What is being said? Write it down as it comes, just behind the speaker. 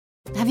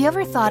Have you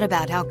ever thought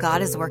about how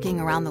God is working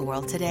around the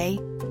world today?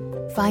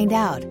 Find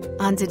out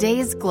on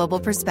today's Global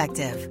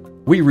Perspective.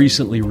 We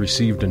recently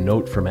received a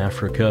note from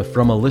Africa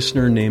from a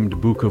listener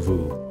named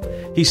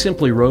Bukavu. He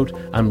simply wrote,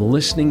 "I'm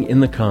listening in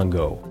the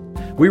Congo."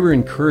 We were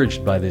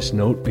encouraged by this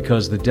note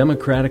because the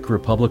Democratic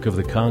Republic of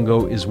the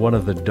Congo is one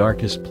of the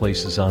darkest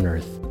places on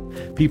earth.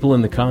 People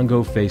in the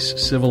Congo face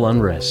civil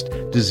unrest,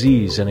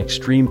 disease, and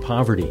extreme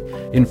poverty.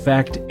 In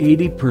fact,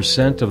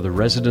 80% of the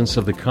residents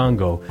of the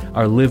Congo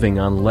are living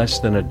on less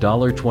than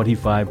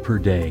 $1.25 per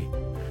day.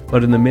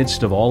 But in the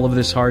midst of all of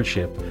this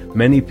hardship,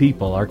 many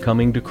people are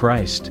coming to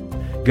Christ.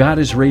 God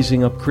is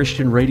raising up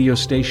Christian radio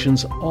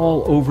stations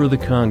all over the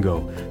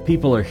Congo.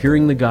 People are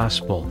hearing the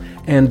gospel,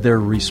 and they're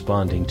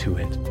responding to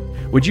it.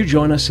 Would you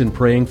join us in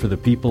praying for the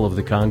people of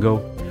the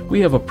Congo?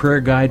 We have a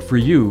prayer guide for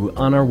you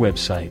on our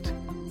website.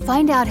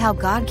 Find out how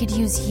God could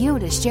use you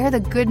to share the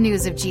good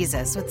news of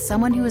Jesus with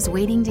someone who is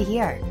waiting to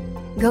hear.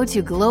 Go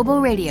to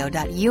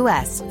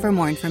globalradio.us for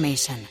more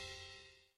information.